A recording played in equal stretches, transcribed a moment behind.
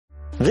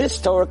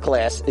This Torah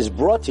class is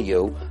brought to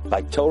you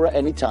by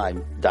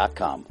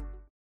TorahAnytime.com.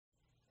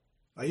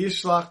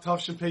 Vayishlach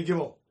Tavshin Pei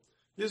Gimel.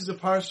 This is the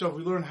parsha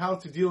we learn how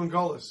to deal in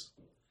Golus.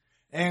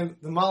 And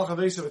the Malach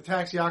HaVesav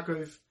attacks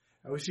Yaakov,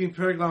 and we see in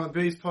Perek Lamed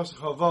Beis Pasuk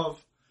Chavav,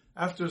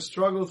 after a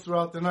struggle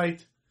throughout the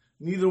night,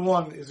 neither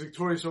one is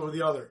victorious over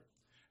the other.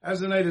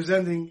 As the night is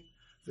ending,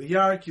 the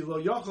Yar Ki Lo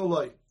Yochel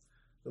Loi,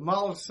 the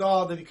Malach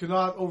saw that he could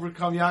not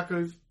overcome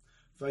Yaakov.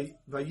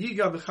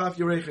 Vayiga B'chaf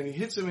Yerech, and he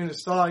hits him in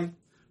his thigh.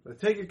 He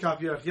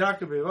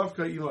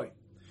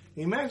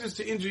manages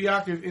to injure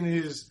Yaakov in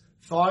his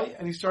thigh,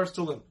 and he starts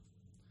to limp.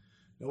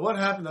 Now, what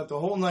happened that the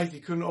whole night he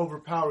couldn't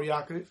overpower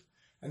Yaakov,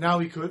 and now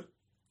he could?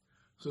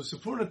 So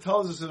Sipurna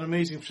tells us an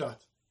amazing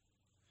shot.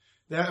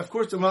 That, of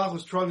course, the Malach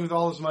was struggling with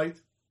all his might,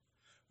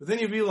 but then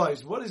he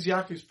realized, what is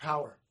Yaakov's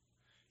power?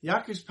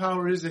 Yaakov's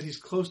power is that he's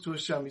close to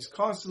Hashem. He's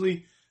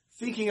constantly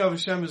thinking of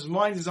Hashem. His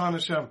mind is on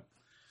Hashem. It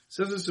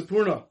says in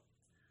Sipurna,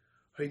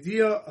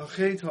 Haidia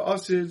achet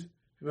ha'asid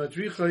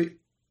v'adrichai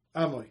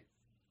Amoy.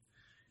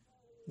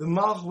 The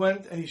Malach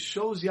went and he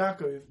shows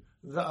Yaakov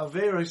the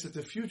Averis that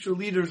the future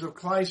leaders of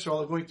Klal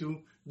Yisrael are going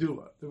to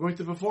do. They're going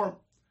to perform.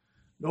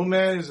 No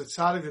man is a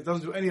tzaddik that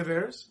doesn't do any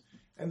Averis.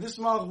 And this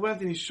Malach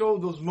went and he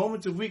showed those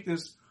moments of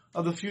weakness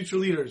of the future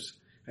leaders.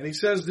 And he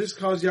says this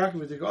caused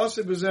Yaakov to go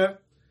aseh b'zeh,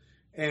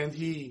 and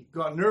he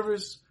got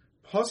nervous,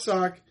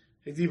 pasak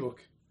hedibuk.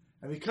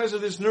 And because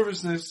of this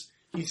nervousness,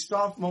 he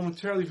stopped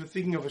momentarily for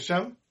thinking of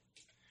Hashem,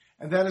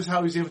 and that is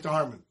how he's able to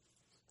harm him.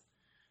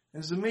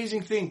 And it's an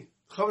amazing thing.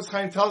 Chavetz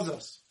Chaim tells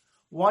us,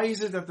 why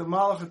is it that the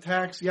Malach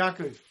attacks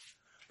Yaakov?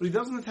 But he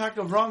doesn't attack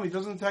Avram, he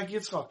doesn't attack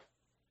Yitzchak.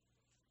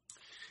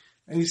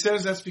 And he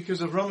says that's because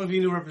Avram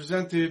Avinu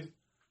represented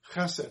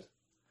Chesed.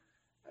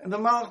 And the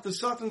Malach, the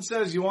Satan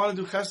says, you want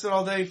to do Chesed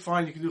all day?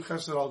 Fine, you can do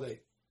Chesed all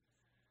day.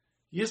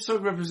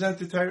 Yitzchak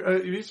represented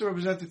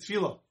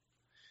Tefillah.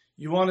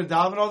 You want to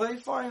daven all day?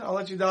 Fine, I'll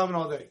let you daven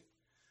all day.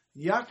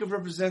 Yaakov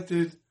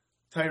represented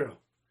Torah.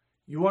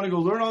 You want to go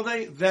learn all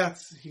day? That,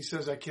 he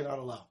says, I cannot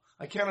allow.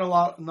 I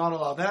cannot not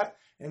allow that,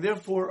 and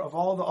therefore, of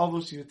all the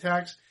avos he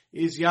attacks,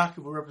 is Yaakov,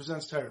 who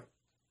represents Torah.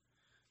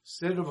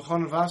 Said Rav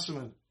Chanan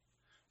Wasserman,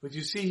 but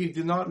you see, he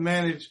did not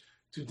manage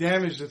to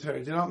damage the Torah.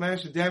 He did not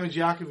manage to damage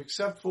Yaakov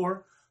except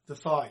for the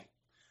thigh.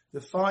 The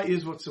thigh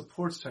is what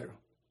supports Torah.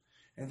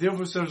 And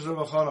therefore, says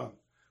Rav Chanan,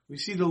 we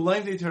see the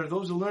Lengdei Torah,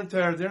 those who learn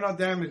Torah, they're not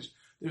damaged.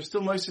 They're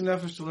still nice and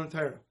nefesh to learn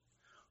Torah.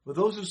 But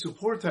those who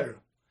support Torah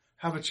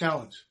have a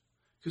challenge.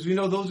 Because we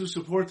know those who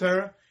support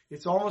Torah,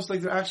 it's almost like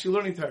they're actually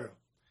learning Torah.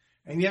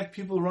 And yet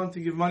people run to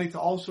give money to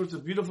all sorts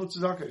of beautiful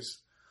tzedakahs.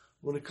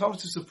 When it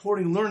comes to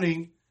supporting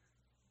learning,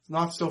 it's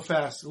not so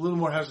fast, a little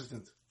more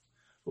hesitant.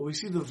 But we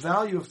see the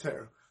value of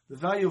Torah, the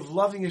value of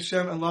loving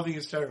Hashem and loving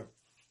His Torah.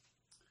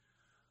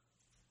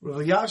 Rav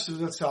Yashiv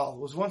Zatzal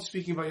was once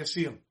speaking by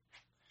Yasiyim.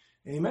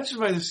 And he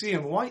mentioned by the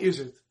Siyam, why is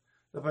it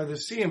that by the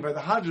Siyam, by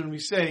the Hadron, we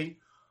say,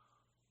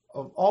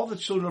 of all the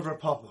children of Rav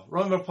Papa,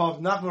 Ram Rav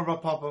Papa, Nachman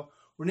Rav Papa,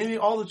 we're naming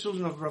all the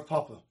children of Rav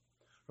Papa.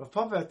 Rav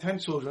Papa had 10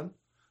 children.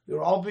 They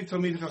were all big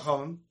Talmidei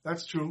Chachamim.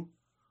 That's true.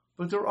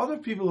 But there were other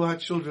people who had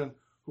children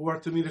who were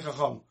Talmidei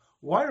Chacham.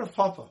 Why Rav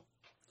Papa?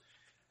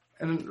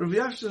 And Rav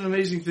Yash is an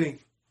amazing thing.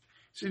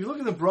 So if you look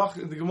in the Brach,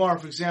 in the Gemara,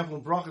 for example,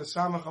 in Brach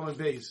Samach Amud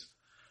Beis,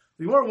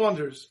 the Gemara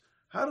wonders,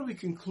 how do we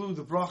conclude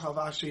the Bracha of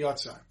Asher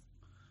Yatzar?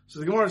 So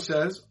the Gemara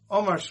says,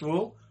 Omar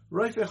Shmuel,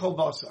 Reifei Chol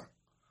Basar.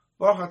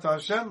 Baruch Atah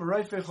Hashem,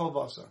 Reifei Chol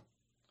Basar.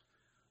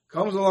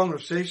 Comes along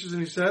Rav Sheshes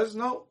and he says,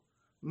 no,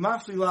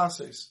 Mafli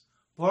Lases.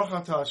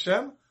 Baruch Atah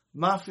Hashem,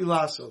 Mafli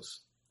Lasos.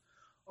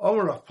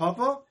 Omar Rav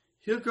Papa,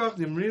 Hilkach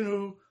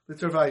Nimrinu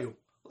L'Tervayu.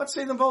 Let's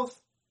say them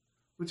both,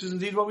 which is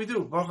indeed what we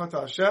do. Baruch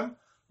Atah Hashem,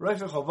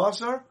 Reifei Chol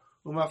Basar,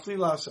 Umafli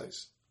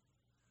Lases.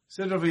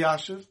 Said Rav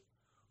Yashiv,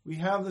 we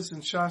have this in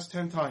Shas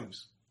 10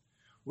 times,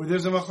 where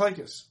there's a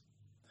machlekes.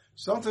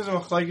 Sometimes a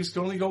machlekes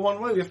can only go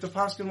one way. We have to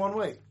pass in one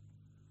way.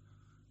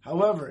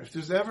 However, if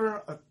there's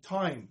ever a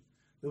time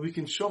that we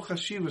can show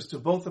chashivas to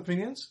both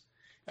opinions,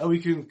 and we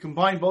can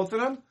combine both of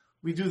them,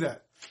 we do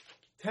that.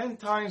 10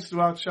 times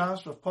throughout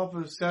Shas, Rav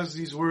Papa says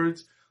these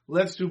words,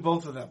 let's do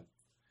both of them.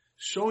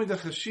 Showing the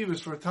chashivas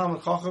for a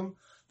Talmid Chacham,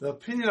 the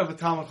opinion of a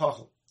Talmid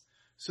Chacham.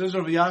 Says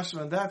Rav Yashim,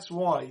 and that's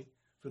why,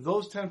 for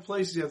those 10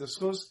 places he had the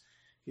schus,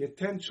 he had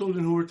 10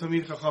 children who were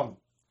Talmid Chacham.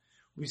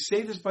 We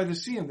say this by the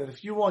siyum, that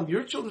if you want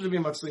your children to be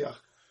matzliach,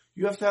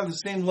 you have to have the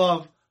same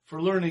love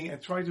for learning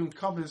and try to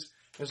encompass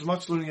as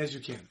much learning as you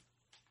can.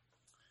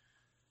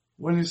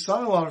 When his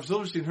son-in-law, Rav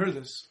Zilberstein, heard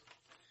this,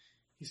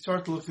 he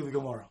started to look through the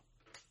Gemara.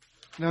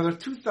 Now, there are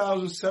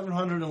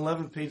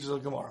 2,711 pages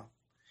of Gemara.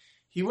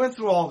 He went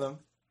through all of them,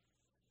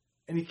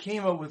 and he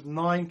came up with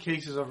 9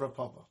 cases of Rav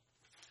Papa.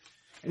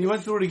 And he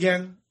went through it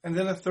again, and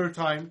then a third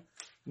time,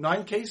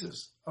 9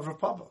 cases of Rav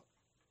Papa.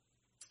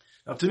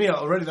 Now, to me,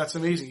 already that's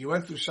amazing. You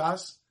went through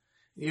Shas,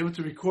 you're able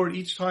to record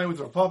each time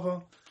with Rav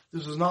Papa.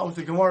 This was not with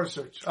the Gemara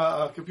search,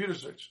 computer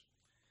search.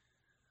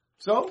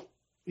 So,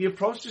 he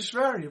approached the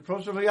Shver, he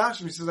approached Rav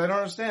Yashim, he says, I don't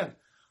understand.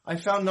 I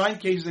found 9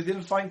 cases, I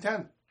didn't find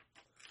 10.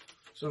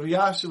 So Rav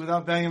Yashim,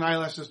 without banging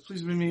eyelashes, says,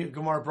 please bring me a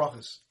Gemara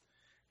Brachas.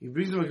 He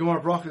brings him a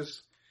Gemara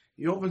Brachas.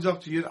 he opens up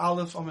to Yud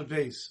Aleph Amud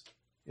Beis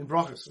in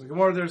Brachos. And the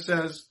Gemara there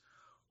says,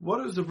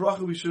 what is the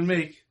bracha we should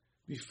make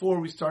before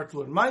we start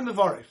to learn? My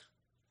Mevarech.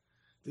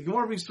 The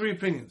Gemara brings three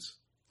opinions.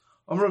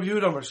 Amar Rav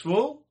Yehuda Amar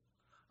Shmuel,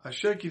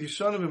 Asher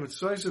Kiddushanu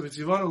b'mitzvayis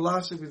v'tzivanu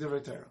lasik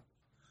b'divrei Torah.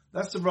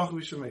 That's the bracha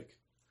we should make.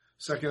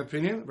 Second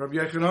opinion, Rabbi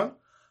Yechanan,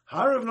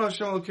 Harav no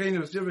Hashem Elokeinu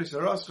v'divrei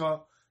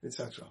sarascha,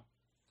 etc.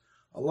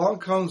 Along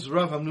comes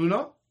Rav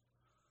Hamnuna,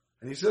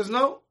 and he says,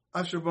 no,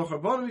 Asher Bochar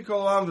Bonu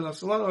Mikol Olam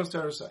v'nasalanu as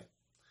Terasai.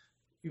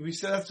 We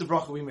said that's the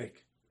bracha we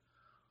make.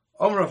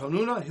 Amar Rav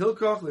Hamnuna,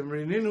 Hilkach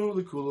lemrininu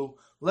l'kulu.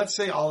 Let's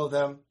say all of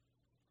them.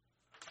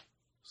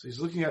 So he's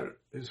looking at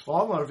his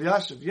father, Rav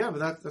Yashiv. Yeah,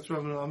 but that's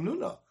Rav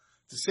Hamnuna.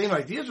 It's the same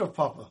idea as Rav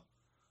Papa,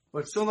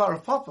 but it's still not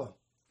Rav Papa.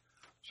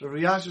 So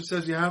Rav Yashiv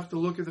says you have to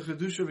look at the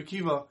Chedusha of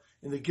Akiva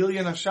in the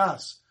Gilyon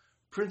HaShas,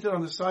 printed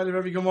on the side of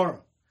every Gemara.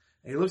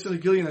 And he looks at the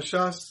Gilyon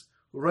HaShas,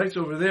 who writes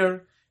over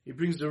there, he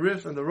brings the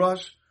Rif and the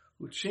Rush,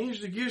 who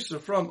changed the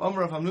Girsa from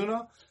Amar Rav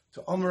Hamnuna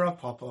to Amar Rav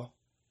Papa.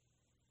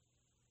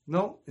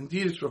 No,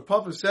 indeed it's Rav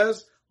Papa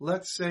says,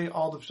 let's say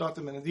all the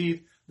Pshatim, and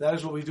indeed, that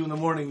is what we do in the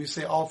morning. We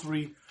say all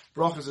three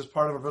brachas as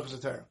part of our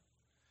brachas Torah.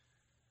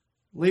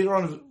 Later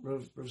on,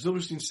 Rav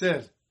Zilberstein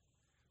said,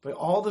 by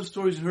all the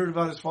stories he heard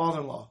about his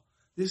father-in-law,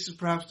 this is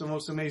perhaps the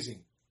most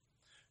amazing.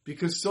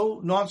 Because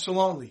so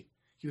nonchalantly,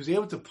 he was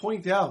able to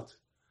point out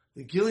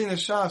the Gilyon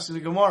HaShas in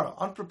the Gemara,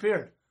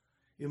 unprepared.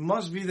 It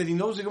must be that he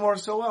knows the Gemara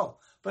so well.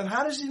 But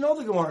how does he know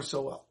the Gemara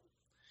so well?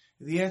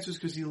 The answer is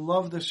because he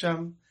loved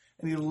Hashem,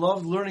 and he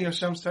loved learning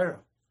Hashem's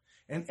Torah.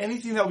 And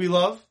anything that we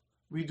love,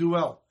 we do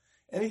well.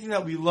 Anything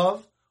that we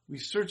love, we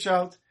search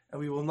out, and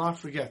we will not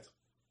forget.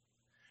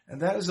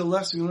 And that is a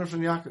lesson we learn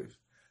from Yaakov.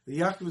 The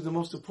Yaakov is the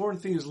most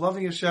important thing is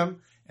loving Hashem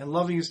and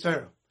loving His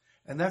Torah.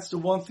 And that's the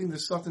one thing that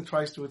Satan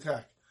tries to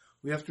attack.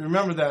 We have to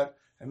remember that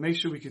and make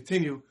sure we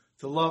continue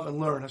to love and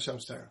learn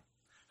Hashem's Torah.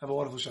 Have a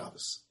wonderful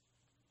Shabbos.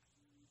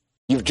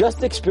 You've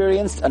just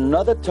experienced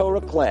another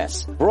Torah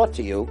class brought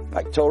to you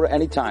by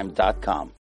TorahAnytime.com.